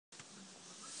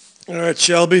All right,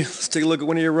 Shelby, let's take a look at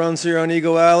one of your runs here on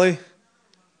Eagle Alley.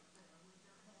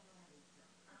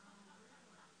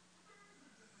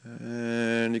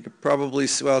 And you could probably,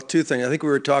 well, two things. I think we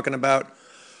were talking about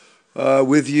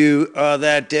with you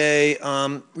that day,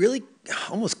 really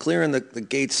almost clearing the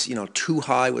gates, too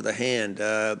high with a hand.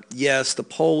 Yes, the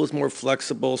pole is more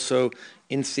flexible, so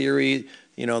in theory,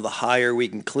 the higher we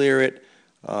can clear it,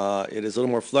 it is a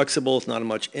little more flexible. It's not as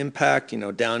much impact,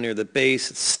 down near the base,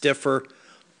 it's stiffer.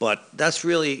 But that's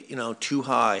really, too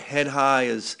high. Head high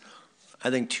is, I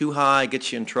think, too high,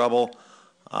 gets you in trouble.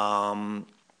 Um,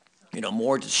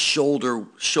 more just shoulder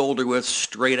width,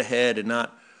 straight ahead, and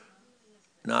not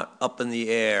up in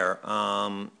the air.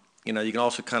 You can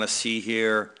also kind of see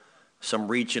here some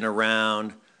reaching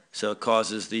around, so it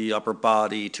causes the upper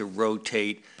body to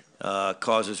rotate,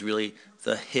 causes really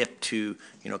the hip to,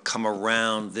 come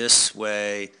around this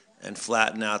way and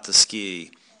flatten out the ski.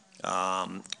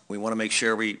 We want to make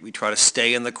sure we try to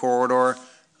stay in the corridor.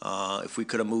 If we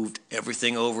could have moved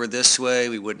everything over this way,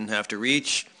 we wouldn't have to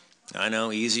reach. I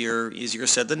know, easier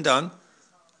said than done,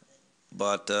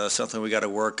 but something we got to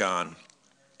work on.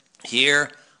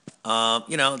 Here,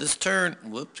 this turn,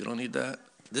 whoops, you don't need that.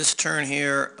 This turn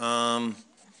here,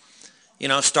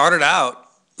 started out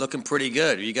looking pretty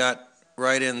good. You got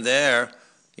right in there,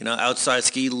 outside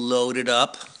ski loaded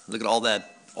up. Look at all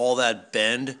that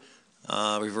bend.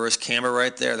 Reverse camera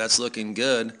right there, that's looking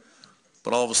good.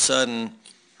 But all of a sudden,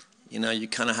 you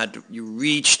kind of you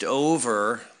reached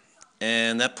over,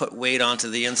 and that put weight onto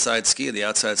the inside ski. The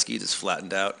outside ski just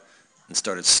flattened out and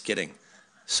started skidding.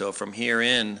 So from here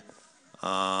in,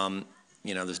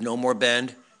 there's no more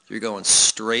bend. You're going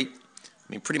straight. I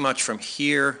mean, pretty much from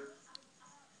here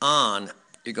on,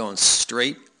 you're going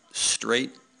straight,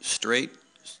 straight, straight.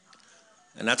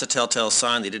 And that's a telltale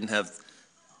sign they didn't have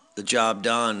the job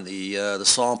done. The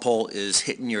slalom pole is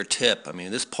hitting your tip. I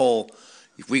mean, this pole,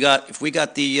 if we got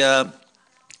the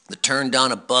turn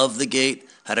done above the gate,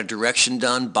 had a direction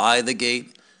done by the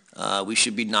gate, we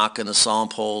should be knocking the slalom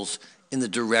poles in the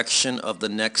direction of the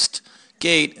next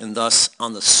gate, and thus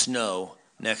on the snow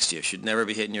next to you. Should never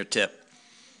be hitting your tip,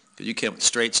 because you came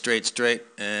straight, straight, straight,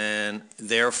 and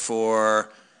therefore,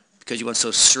 because you went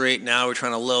so straight, now we're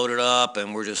trying to load it up,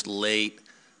 and we're just late.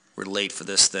 We're late for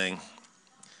this thing.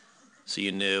 So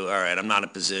you knew, all right, I'm not in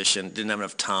position, didn't have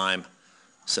enough time.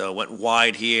 So went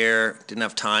wide here, didn't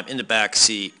have time, in the back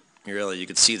seat. Really, you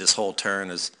could see this whole turn.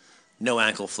 There's no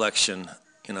ankle flexion,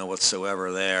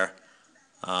 whatsoever there.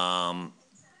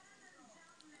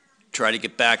 Try to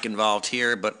get back involved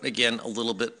here, but again, a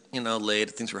little bit,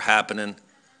 late. Things were happening.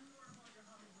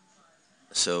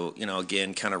 So,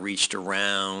 again, kind of reached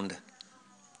around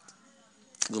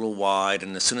a little wide,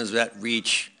 and as soon as that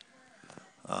reach,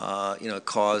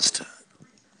 caused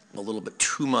a little bit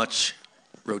too much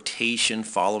rotation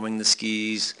following the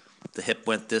skis. The hip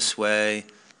went this way,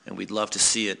 and we'd love to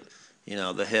see it,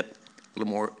 the hip a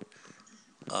little more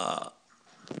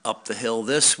up the hill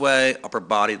this way, upper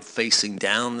body facing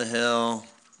down the hill.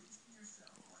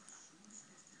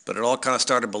 But it all kind of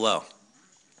started below.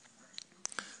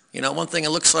 One thing,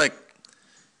 it looks like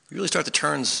you really start the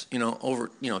turns,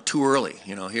 over, too early.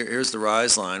 Here's the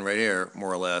rise line right here, more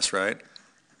or less, right?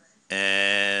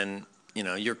 And,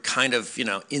 you're kind of,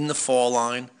 in the fall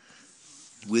line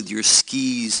with your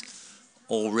skis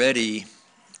already,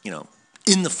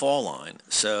 in the fall line.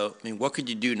 So, I mean, what could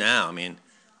you do now? I mean,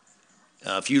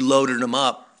 if you loaded them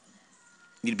up,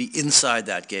 you'd be inside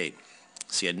that gate.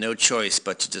 So you had no choice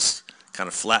but to just kind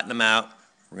of flatten them out.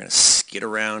 We're going to skid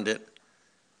around it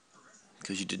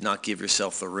because you did not give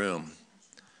yourself the room.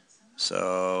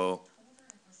 So,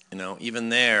 even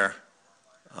there,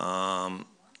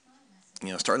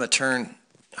 starting the turn,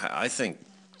 I think,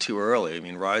 too early. I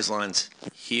mean, rise line's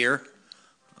here.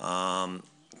 To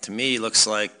me, looks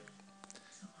like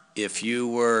if you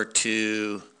were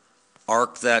to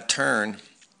arc that turn,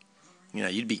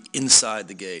 you'd be inside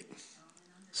the gate.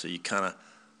 So you kind of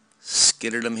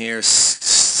skidded them here,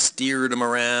 steered them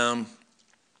around,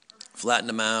 flattened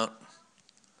them out,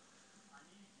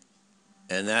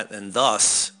 and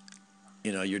thus,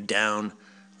 you're down.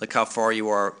 Look how far you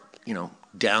are,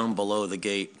 down below the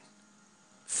gate,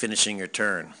 finishing your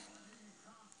turn.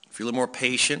 If you're a little more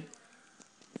patient,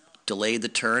 delay the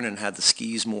turn and have the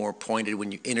skis more pointed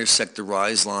when you intersect the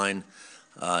rise line,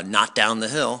 not down the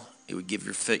hill, it would give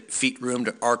your feet room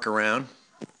to arc around.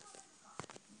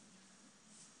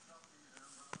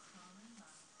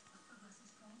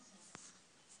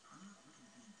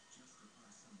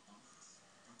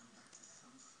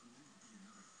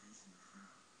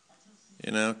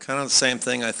 Kind of the same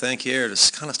thing, I think, here.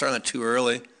 Just kind of starting it too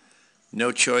early.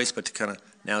 No choice but to kind of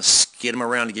now skid them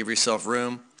around to give yourself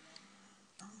room.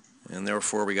 And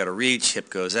therefore we got to reach, hip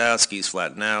goes out, skis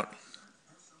flatten out.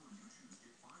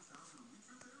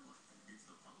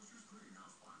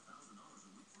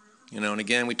 And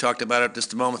again, we talked about it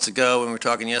just moments ago when we were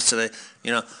talking yesterday.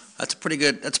 That's a pretty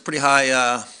good, that's pretty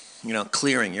high,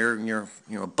 clearing. You're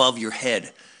above your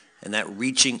head, and that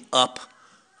reaching up,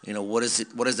 what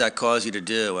does that cause you to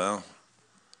do? Well,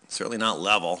 it's certainly not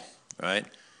level, right?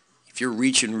 If you're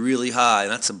reaching really high,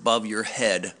 and that's above your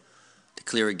head to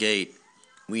clear a gate,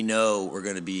 we know we're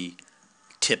going to be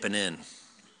tipping in.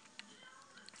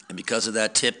 And because of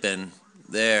that tip in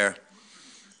there,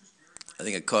 I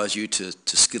think it caused you to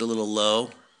skid a little low,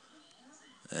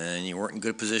 and you weren't in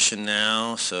good position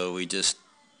now, so we just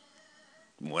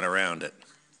went around it.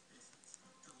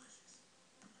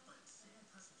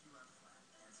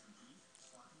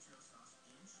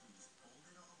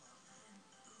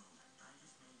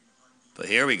 But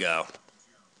here we go.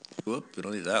 Whoop, we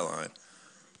don't need that line.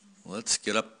 Let's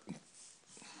get up.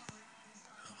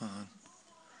 Come on.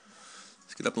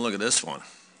 Let's get up and look at this one.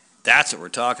 That's what we're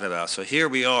talking about. So here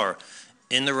we are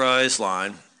in the rise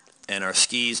line, and our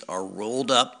skis are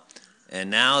rolled up, and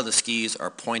now the skis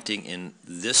are pointing in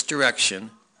this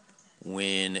direction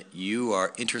when you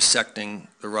are intersecting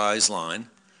the rise line,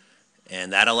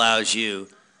 and that allows you,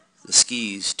 the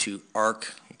skis, to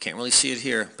arc. You can't really see it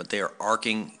here, but they are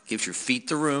arcing, gives your feet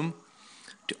the room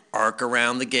to arc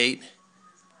around the gate,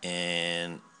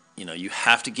 and you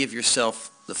have to give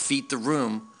yourself, the feet, the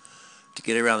room to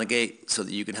get around the gate so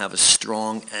that you can have a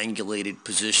strong angulated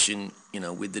position,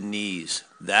 with the knees.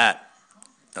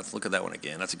 Let's look at that one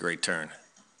again. That's a great turn.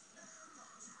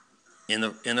 In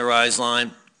the rise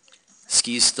line,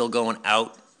 skis still going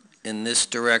out in this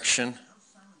direction,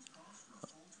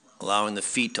 allowing the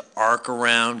feet to arc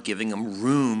around, giving them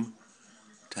room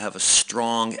to have a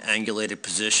strong angulated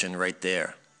position right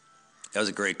there. That was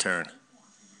a great turn.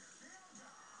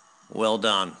 Well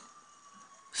done.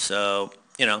 So,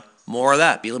 more of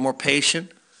that. Be a little more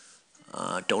patient.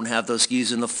 Don't have those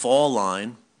skis in the fall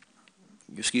line.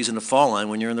 Your skis in the fall line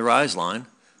when you're in the rise line.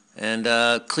 And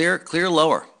clear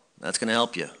lower. That's going to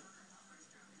help you.